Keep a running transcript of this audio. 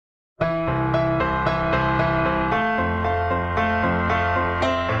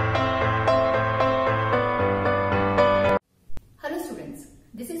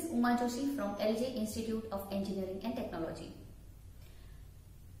Joshi from LJ Institute of Engineering and Technology.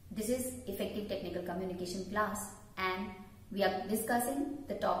 This is Effective Technical Communication class and we are discussing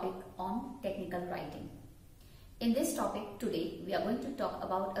the topic on technical writing. In this topic today we are going to talk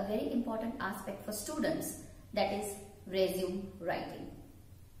about a very important aspect for students, that is resume writing.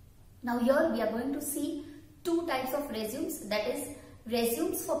 Now here we are going to see two types of resumes, that is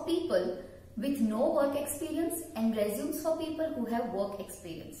resumes for people with no work experience and resumes for people who have work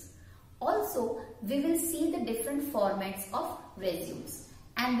experience. Also, we will see the different formats of resumes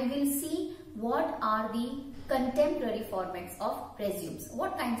and we will see what are the contemporary formats of resumes,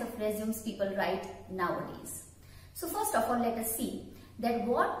 what kinds of resumes people write nowadays. So first of all, let us see that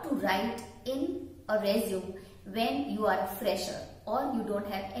what to write in a resume when you are a fresher or you don't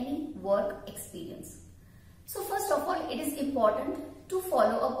have any work experience. So first of all, it is important to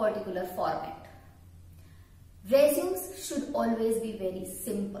follow a particular format. Resumes should always be very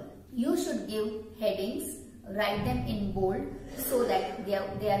simple. You should give headings, write them in bold so that they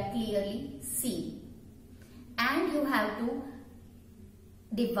are clearly seen. And you have to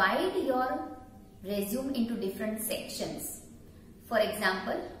divide your resume into different sections. For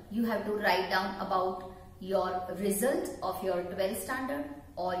example, you have to write down about your result of your 12th standard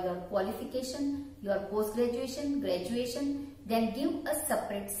or your qualification, your post-graduation, graduation, then give a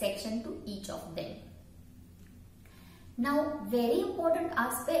separate section to each of them. Now, very important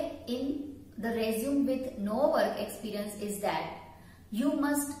aspect in the resume with no work experience is that you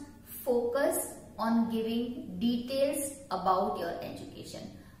must focus on giving details about your education,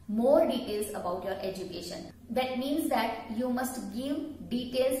 more details about your education. That means that you must give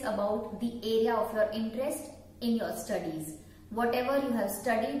details about the area of your interest in your studies. Whatever you have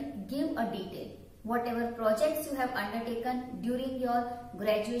studied, give a detail. Whatever projects you have undertaken during your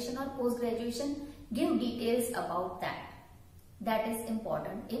graduation or post-graduation, give details about that. That is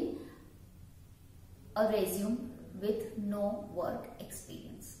important in a resume with no work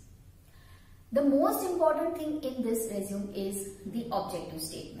experience. The most important thing in this resume is the objective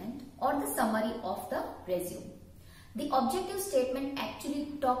statement or the summary of the resume. The objective statement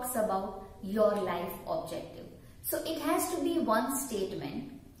actually talks about your life objective. So it has to be one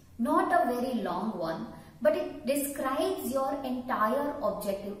statement, not a very long one, but it describes your entire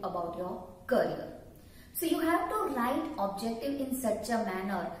objective about your career. So you have to write objective in such a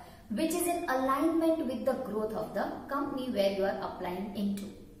manner which is in alignment with the growth of the company where you are applying into,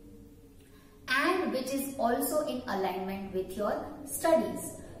 and which is also in alignment with your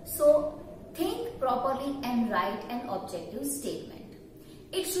studies. So think properly and write an objective statement.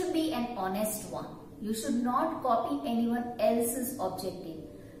 It should be an honest one. You should not copy anyone else's objective.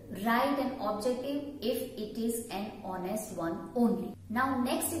 Write an objective if it is an honest one only. Now,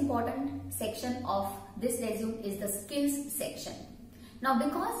 next important section of this resume is the skills section. Now,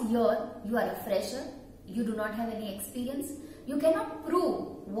 because here you are a fresher, you do not have any experience, you cannot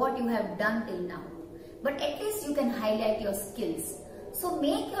prove what you have done till now. But at least you can highlight your skills. So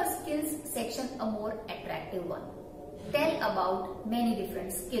make your skills section a more attractive one. Tell about many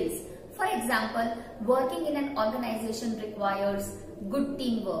different skills. For example, working in an organization requires good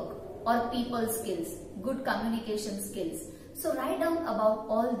teamwork or people skills, good communication skills. So write down about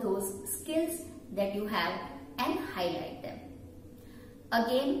all those skills that you have and highlight them.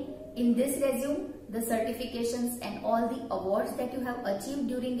 Again, in this resume, the certifications and all the awards that you have achieved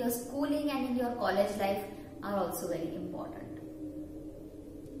during your schooling and in your college life are also very important.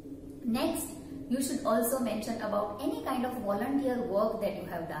 Next, you should also mention about any kind of volunteer work that you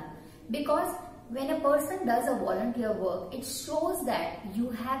have done, because when a person does a volunteer work, it shows that you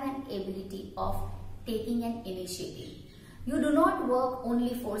have an ability of taking an initiative. You do not work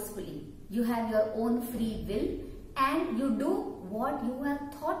only forcefully. You have your own free will and you do what you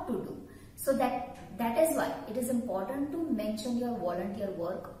have thought to do. So that is why it is important to mention your volunteer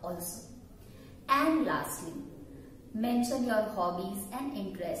work also. And lastly, mention your hobbies and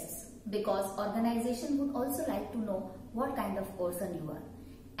interests, because organization would also like to know what kind of person you are,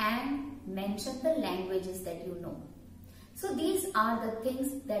 and mention the languages that you know. So these are the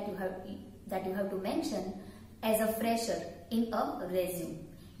things that you have to mention as a fresher in a resume.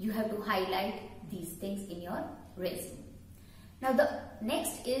 You have to highlight these things in your resume. Now the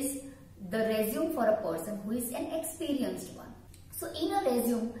next is the resume for a person who is an experienced one. So in a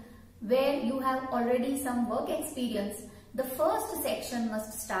resume where you have already some work experience, the first section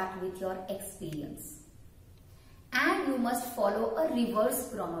must start with your experience. And you must follow a reverse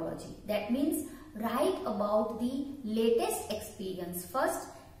chronology. That means write about the latest experience first,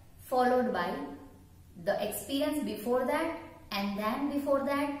 followed by the experience before that, and then before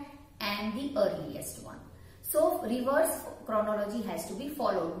that, and the earliest one. So reverse chronology has to be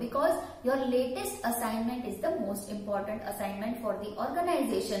followed because your latest assignment is the most important assignment for the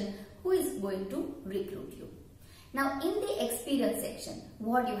organization who is going to recruit you. Now in the experience section,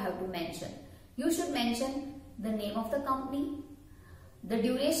 what you have to mention? You should mention the name of the company, the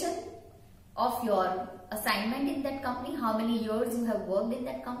duration of your assignment in that company, how many years you have worked in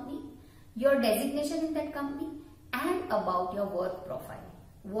that company, your designation in that company, and about your work profile,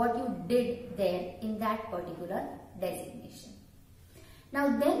 what you did there in that particular designation.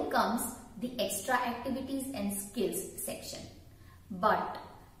 Now then comes the extra activities and skills section. But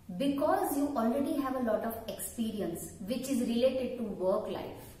because you already have a lot of experience which is related to work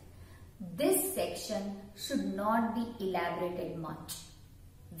life, this section should not be elaborated much.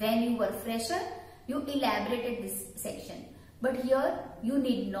 When you were fresher, you elaborated this section. But here you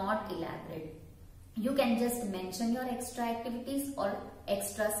need not elaborate. You can just mention your extra activities or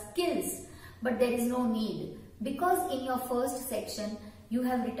extra skills, but there is no need because in your first section you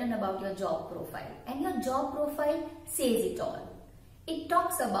have written about your job profile and your job profile says it all. It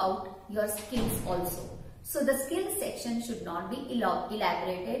talks about your skills also. So the skills section should not be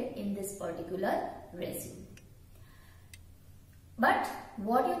elaborated in this particular resume. But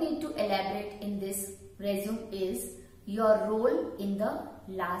what you need to elaborate in this resume is your role in the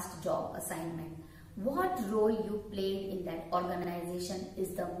last job assignment. What role you played in that organization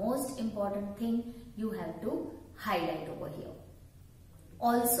is the most important thing you have to highlight over here.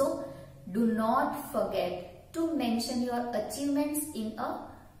 Also, do not forget to mention your achievements in a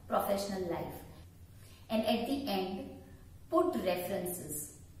professional life. And at the end, put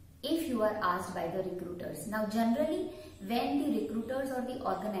references if you are asked by the recruiters. Now, generally, when the recruiters or the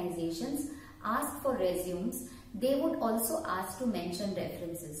organizations ask for resumes, they would also ask to mention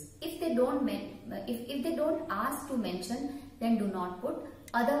references. If they don't ask to mention, then do not put.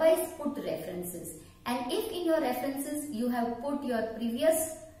 Otherwise, put references. And if in your references you have put your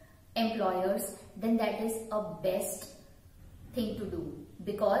previous employers, then that is a best thing to do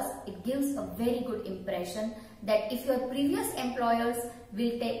because it gives a very good impression that if your previous employers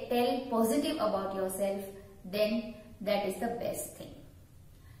will tell positive about yourself, then that is the best thing.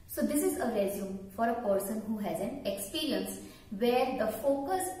 So this is a resume for a person who has an experience where the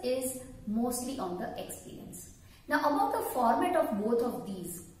focus is mostly on the experience. Now about the format of both of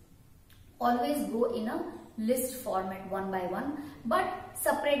these, always go in a list format one by one, but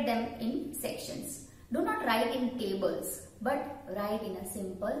separate them in sections. Do not write in tables, but write in a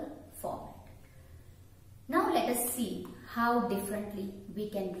simple format. Now let us see how differently we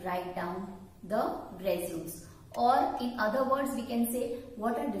can write down the resumes. Or in other words, we can say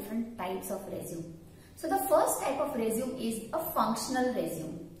what are different types of resume. So the first type of resume is a functional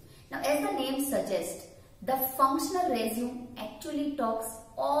resume. Now as the name suggests, the functional resume actually talks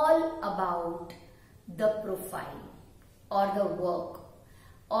all about the profile or the work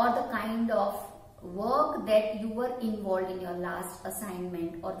or the kind of work that you were involved in your last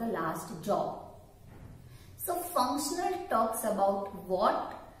assignment or the last job. So functional talks about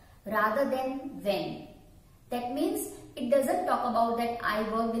what rather than when. That means it doesn't talk about that I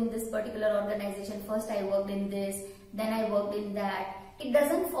worked in this particular organization, first I worked in this, then I worked in that. It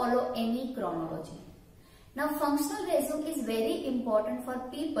doesn't follow any chronology. Now functional resume is very important for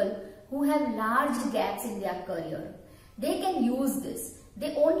people who have large gaps in their career. They can use this.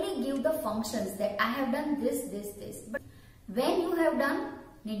 They only give the functions that I have done this, this, this. But when you have done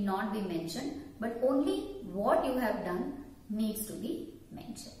need not be mentioned, but only what you have done needs to be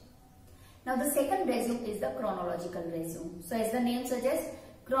mentioned. Now the second resume is the chronological resume. So as the name suggests,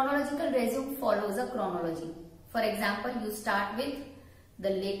 chronological resume follows a chronology. For example, you start with the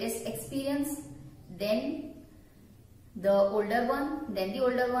latest experience, then the older one, then the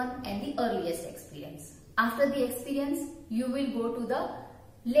older one and the earliest experience. After the experience, you will go to the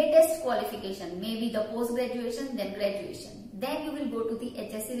latest qualification, maybe the post-graduation, then graduation. Then you will go to the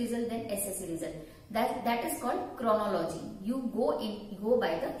HSC result, then SSC result. That is called chronology. You go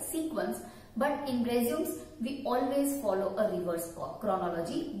by the sequence, but in resumes we always follow a reverse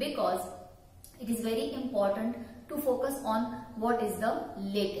chronology because it is very important to focus on what is the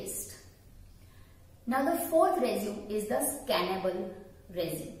latest. Now the fourth resume is the scannable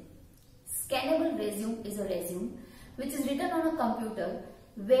resume. Scannable resume is a resume which is written on a computer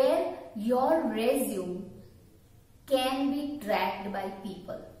where your resume can be tracked by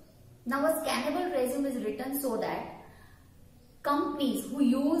people. Now a scannable resume is written so that companies who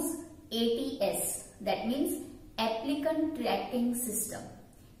use ATS, that means applicant tracking system.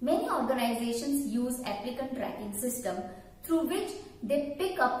 Many organizations use applicant tracking system through which they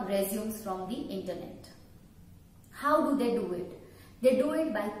pick up resumes from the internet. How do they do it? They do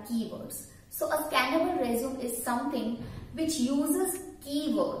it by keywords. So a scannable resume is something which uses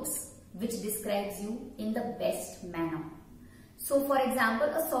keywords which describes you in the best manner. So for example,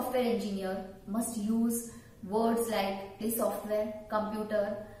 a software engineer must use words like the software,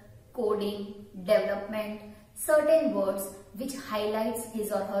 computer, coding, development, certain words which highlights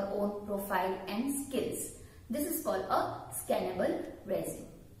his or her own profile and skills. This is called a scannable resume.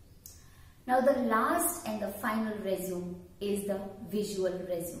 Now the last and the final resume is the visual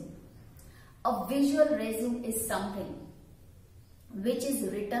resume. A visual resume is something which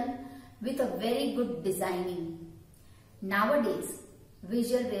is written with a very good designing. Nowadays,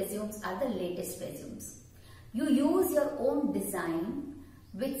 visual resumes are the latest resumes. You use your own design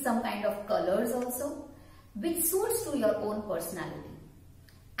with some kind of colors also, which suits to your own personality.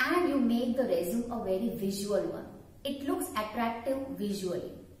 And you make the resume a very visual one. It looks attractive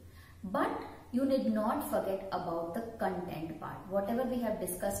visually. But you need not forget about the content part. Whatever we have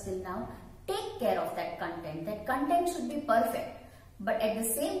discussed till now, take care of that content. That content should be perfect. But at the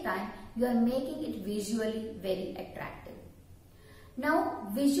same time, you are making it visually very attractive. Now,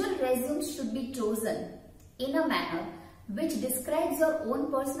 visual resumes should be chosen in a manner which describes your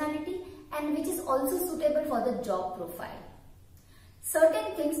own personality and which is also suitable for the job profile.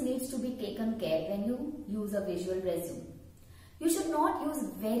 Certain things needs to be taken care when you use a visual resume. You should not use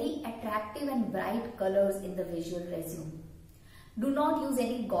very attractive and bright colors in the visual resume. Do not use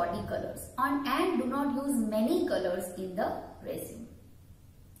any gaudy colors and do not use many colors in the resume.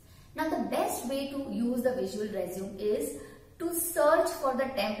 Now the best way to use the visual resume is to search for the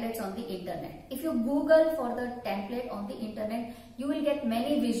templates on the internet. If you Google for the template on the internet, you will get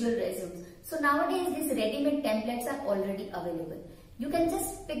many visual resumes. So nowadays these ready-made templates are already available. You can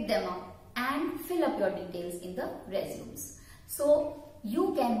just pick them up and fill up your details in the resumes. So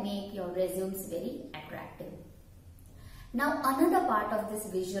you can make your resumes very attractive. Now another part of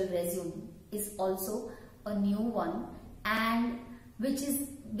this visual resume is also a new one and which is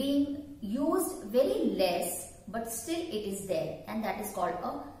being used very less, but still it is there, and that is called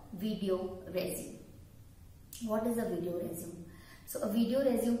a video resume. What is a video resume? So a video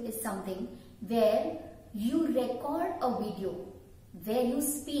resume is something where you record a video where you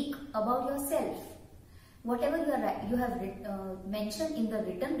speak about yourself. Whatever you have mentioned in the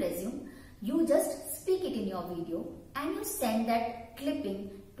written resume, you just speak it in your video and you send that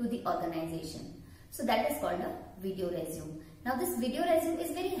clipping to the organization. So that is called a video resume. Now this video resume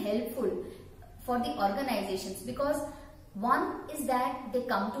is very helpful for the organizations because one is that they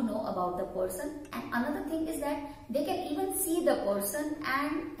come to know about the person, and another thing is that they can even see the person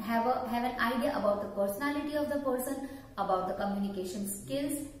and have an idea about the personality of the person, about the communication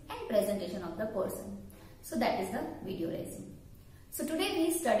skills and presentation of the person. So that is the video resume. So today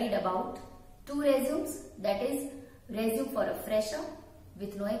we studied about two resumes, that is resume for a fresher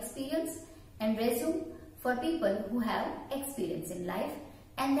with no experience and resume for people who have experience in life,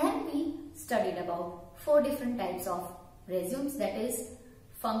 and then we studied about 4 different types of resumes, that is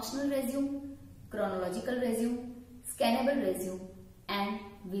functional resume, chronological resume, scannable resume and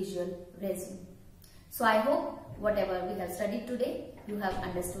visual resume. So I hope whatever we have studied today, you have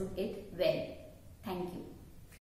understood it well. Thank you.